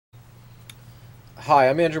Hi,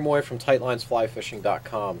 I'm Andrew Moy from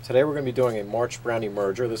TightLinesFlyFishing.com. Today we're going to be doing a March Brown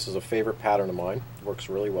emerger. This is a favorite pattern of mine. It works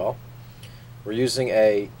really well. We're using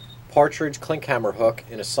a Partridge Klinkhammer hook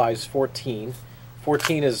in a size 14.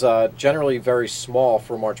 14 is generally very small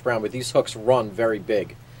for March Brown, but these hooks run very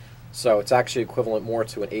big. So it's actually equivalent more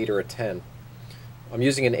to an 8 or a 10. I'm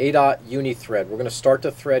using an A-dot uni thread. We're going to start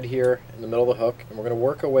the thread here in the middle of the hook, and we're going to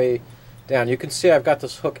work our way down. You can see I've got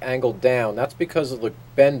this hook angled down. That's because of the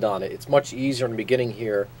bend on it. It's much easier in the beginning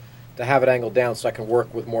here to have it angled down so I can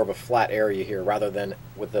work with more of a flat area here rather than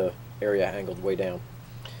with the area angled way down.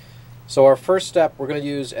 So our first step, we're going to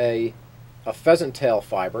use a pheasant tail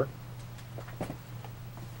fiber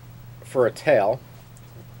for a tail.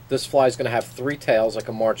 This fly is going to have 3 tails like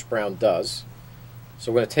a March Brown does.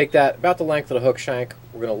 So we're going to take that about the length of the hook shank.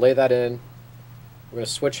 We're going to lay that in. We're going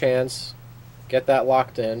to switch hands, get that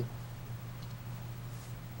locked in.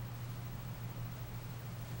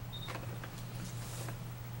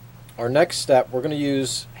 Our next step, we're going to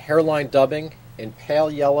use hairline dubbing in pale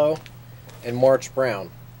yellow and March Brown.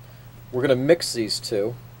 We're going to mix these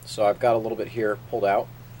two. So I've got a little bit here pulled out.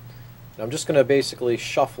 And I'm just going to basically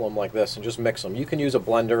shuffle them like this and just mix them. You can use a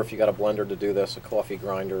blender if you got a blender to do this, a coffee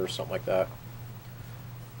grinder or something like that.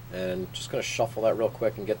 And just going to shuffle that real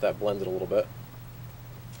quick and get that blended a little bit.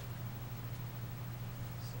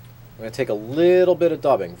 I'm going to take a little bit of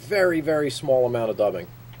dubbing, very, very small amount of dubbing.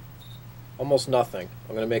 Almost nothing.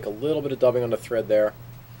 I'm going to make a little bit of dubbing on the thread there.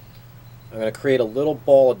 I'm going to create a little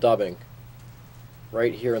ball of dubbing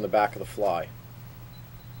right here in the back of the fly.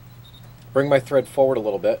 Bring my thread forward a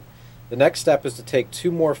little bit. The next step is to take 2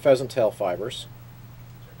 more pheasant tail fibers.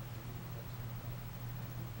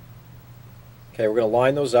 Okay, we're going to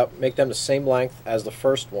line those up, make them the same length as the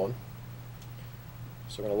first one.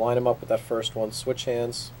 So we're going to line them up with that first one, switch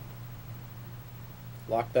hands,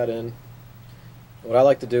 lock that in. What I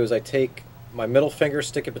like to do is I take my middle finger,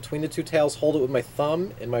 stick it between the 2 tails, hold it with my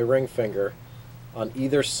thumb and my ring finger on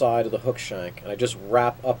either side of the hook shank, and I just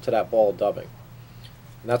wrap up to that ball of dubbing.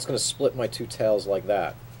 And that's going to split my 2 tails like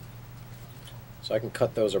that. So I can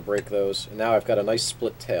cut those or break those, and now I've got a nice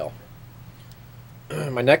split tail.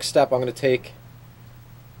 My next step, I'm going to take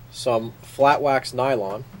some flat wax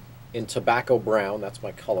nylon in tobacco brown, that's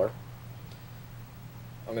my color.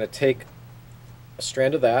 I'm going to take a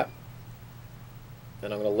strand of that,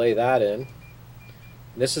 and I'm going to lay that in.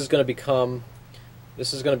 And this is going to become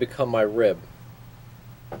my rib.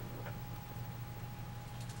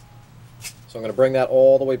 So I'm going to bring that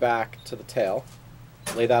all the way back to the tail.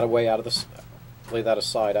 Lay that away lay that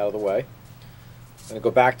aside out of the way. I'm going to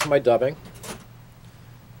go back to my dubbing,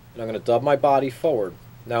 and I'm going to dub my body forward.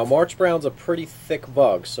 Now March Brown's a pretty thick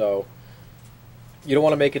bug, so you don't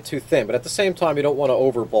want to make it too thin, but at the same time you don't want to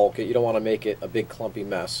over bulk it. You don't want to make it a big clumpy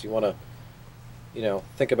mess. You want to,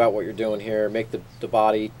 think about what you're doing here. Make the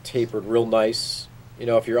body tapered real nice.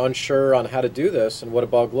 If you're unsure on how to do this and what a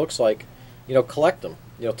bug looks like, collect them.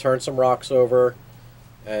 Turn some rocks over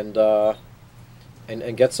and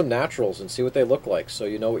get some naturals and see what they look like so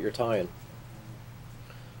you know what you're tying.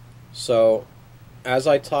 So as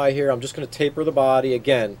I tie here, I'm just going to taper the body.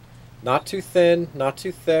 Again, not too thin, not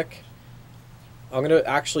too thick. I'm going to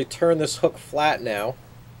actually turn this hook flat now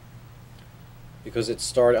because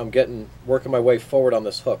I'm working my way forward on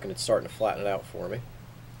this hook and it's starting to flatten it out for me.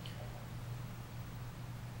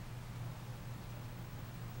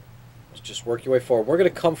 Just work your way forward. We're going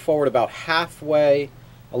to come forward about halfway,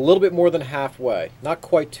 a little bit more than halfway, not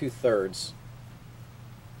quite 2/3.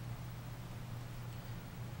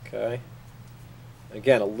 Okay.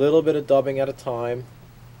 Again, a little bit of dubbing at a time.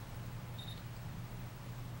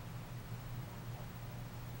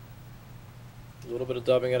 A little bit of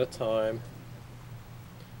dubbing at a time.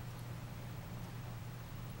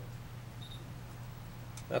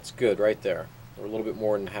 That's good right there. We're a little bit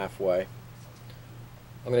more than halfway.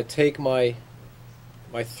 I'm going to take my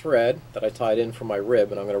thread that I tied in from my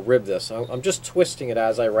rib, and I'm going to rib this. I'm just twisting it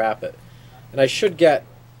as I wrap it. And I should get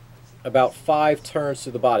about 5 turns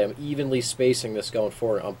through the body. I'm evenly spacing this going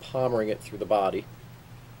forward. I'm palmering it through the body.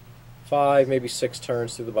 5, maybe 6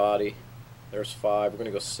 turns through the body. There's 5. We're going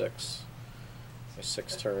to go 6. My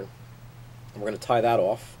 6th turn. And we're going to tie that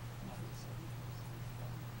off.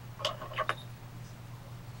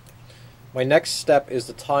 My next step is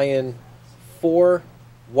to tie in 4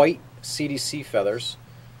 white CDC feathers,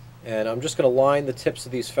 and I'm just going to line the tips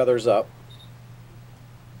of these feathers up.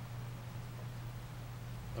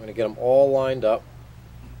 I'm going to get them all lined up.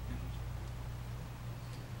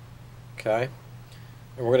 Okay,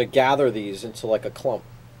 and we're going to gather these into like a clump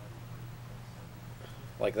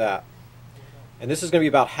like that, and this is going to be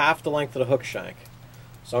about half the length of the hook shank.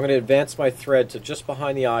 So I'm going to advance my thread to just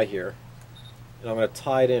behind the eye here, and I'm going to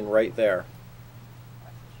tie it in right there.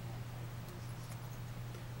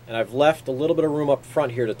 And I've left a little bit of room up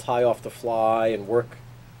front here to tie off the fly and work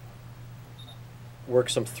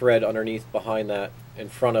some thread underneath behind that, in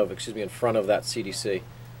front of that CDC.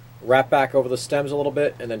 Wrap back over the stems a little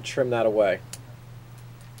bit and then trim that away.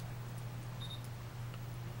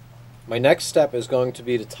 My next step is going to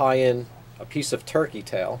be to tie in a piece of turkey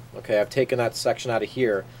tail. Okay, I've taken that section out of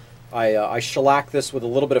here. I shellac this with a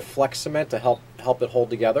little bit of flex cement to help it hold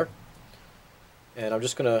together. And I'm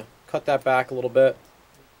just going to cut that back a little bit,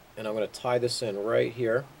 and I'm going to tie this in right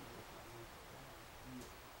here.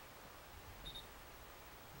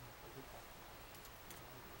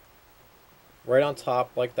 Right on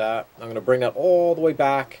top like that. I'm going to bring that all the way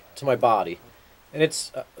back to my body. And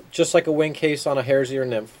it's just like a wing case on a hare's ear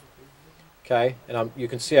nymph. Okay, and you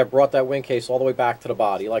can see I brought that wing case all the way back to the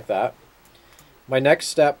body like that. My next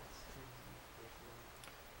step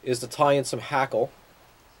is to tie in some hackle.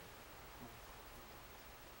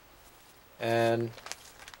 And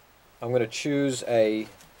I'm going to choose a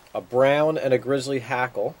brown and a grizzly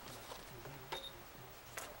hackle.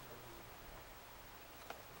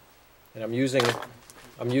 And I'm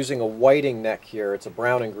using a whiting neck here. It's a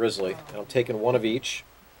brown and grizzly, and I'm taking one of each.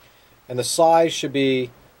 And the size should be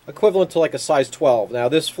equivalent to like a size 12. Now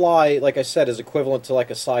this fly, like I said, is equivalent to like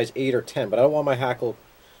a size 8 or 10, but I don't want my hackle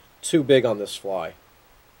too big on this fly.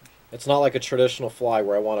 It's not like a traditional fly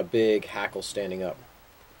where I want a big hackle standing up.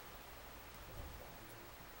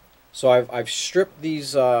 So I've stripped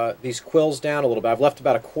these quills down a little bit. I've left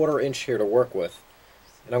about a 1/4 inch here to work with.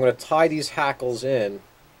 And I'm going to tie these hackles in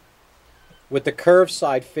with the curved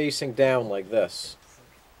side facing down like this.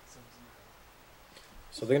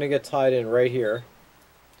 So they're going to get tied in right here,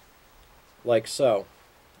 like so.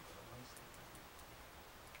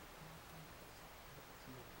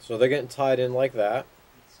 So they're getting tied in like that.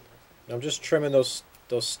 And I'm just trimming those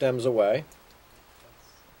stems away.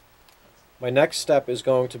 My next step is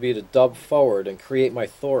going to be to dub forward and create my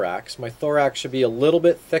thorax. My thorax should be a little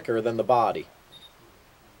bit thicker than the body.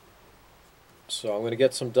 So I'm going to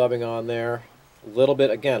get some dubbing on there. A little bit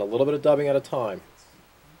of dubbing at a time.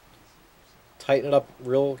 Tighten it up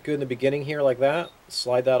real good in the beginning here like that.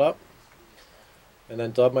 Slide that up. And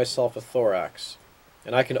then dub myself a thorax.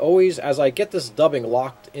 And I can always, as I get this dubbing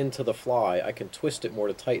locked into the fly, I can twist it more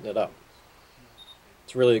to tighten it up.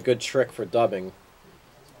 It's really a good trick for dubbing.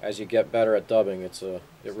 As you get better at dubbing, it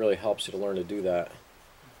really helps you to learn to do that.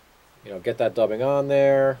 You know, get that dubbing on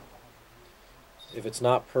there. If it's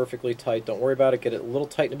not perfectly tight, don't worry about it. Get it a little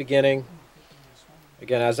tight in the beginning.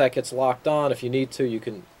 Again, as that gets locked on, if you need to, you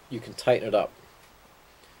can tighten it up.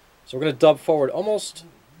 So we're going to dub forward almost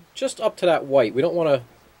just up to that white. We don't want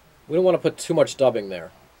to put too much dubbing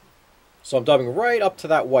there. So I'm dubbing right up to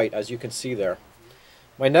that white, as you can see there.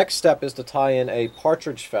 My next step is to tie in a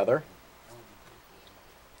partridge feather.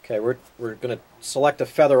 Okay, we're going to select a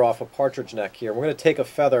feather off a partridge neck here. We're going to take a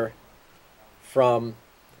feather from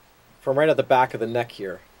right at the back of the neck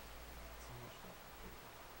here.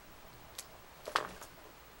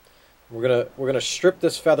 We're gonna strip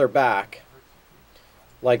this feather back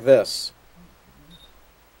like this.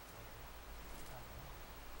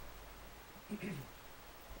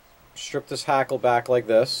 Strip this hackle back like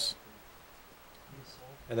this,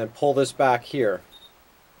 and then pull this back here.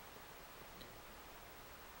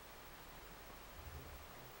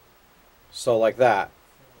 So like that.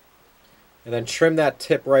 And then trim that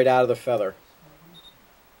tip right out of the feather.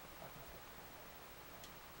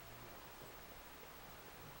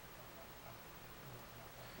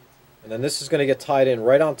 And then this is going to get tied in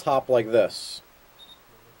right on top like this.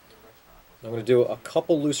 I'm going to do a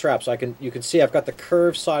couple loose wraps. You can see I've got the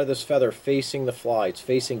curved side of this feather facing the fly. It's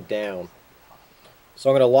facing down. So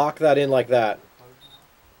I'm going to lock that in like that.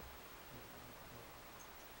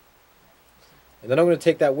 And then I'm going to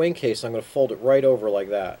take that wing case and I'm going to fold it right over like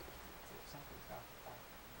that.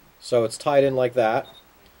 So it's tied in like that.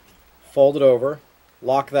 Fold it over.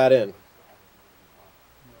 Lock that in.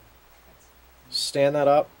 Stand that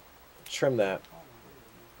up. Trim that.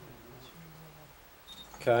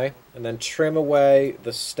 Okay, and then trim away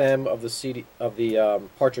the stem of the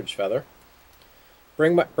partridge feather.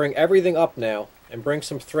 Bring everything up now, and bring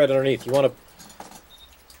some thread underneath. You want to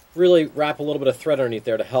really wrap a little bit of thread underneath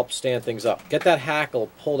there to help stand things up. Get that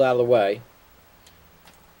hackle pulled out of the way,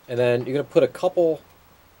 and then you're going to put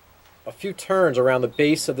a few turns around the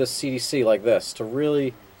base of this CDC like this to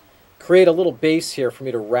really create a little base here for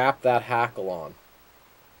me to wrap that hackle on.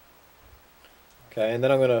 Okay, and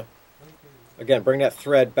then I'm going to, again, bring that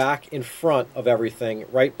thread back in front of everything,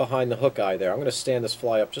 right behind the hook eye there. I'm going to stand this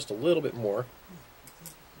fly up just a little bit more.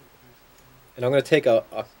 And I'm going to take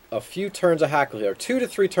a a few turns of hackle here. 2 to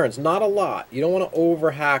 3 turns, not a lot. You don't want to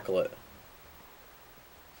over hackle it.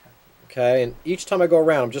 Okay, and each time I go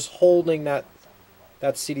around, I'm just holding that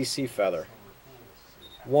CDC feather.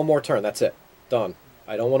 One more turn, that's it. Done.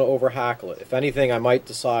 I don't want to over hackle it. If anything, I might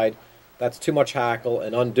decide that's too much hackle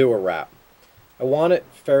and undo a wrap. I want it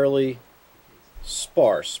fairly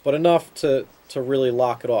sparse, but enough to really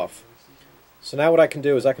lock it off. So now what I can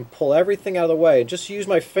do is I can pull everything out of the way and just use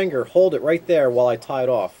my finger, hold it right there while I tie it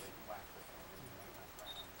off.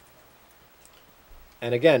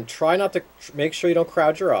 And again, try not to, make sure you don't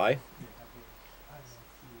crowd your eye.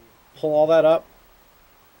 Pull all that up,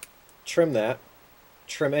 trim that,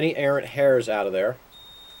 trim any errant hairs out of there.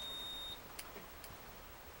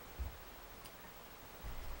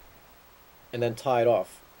 And then tie it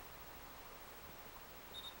off.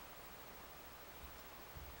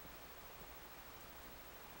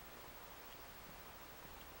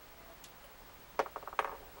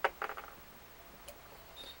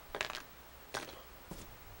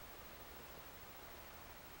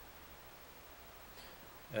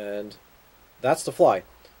 And that's the fly.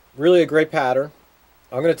 Really a great pattern.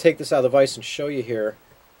 I'm going to take this out of the vise and show you here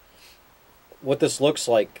what this looks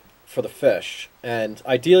like for the fish. And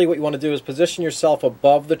ideally what you want to do is position yourself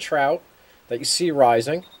above the trout that you see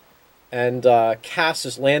rising and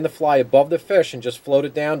land the fly above the fish and just float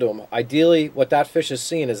it down to him. Ideally what that fish is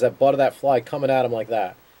seeing is that butt of that fly coming at him like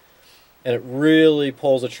that. And it really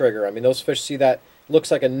pulls the trigger. I mean, those fish see that,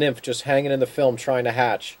 looks like a nymph just hanging in the film trying to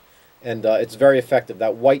hatch. And it's very effective.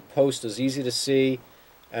 That white post is easy to see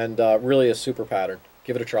and really a super pattern.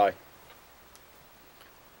 Give it a try.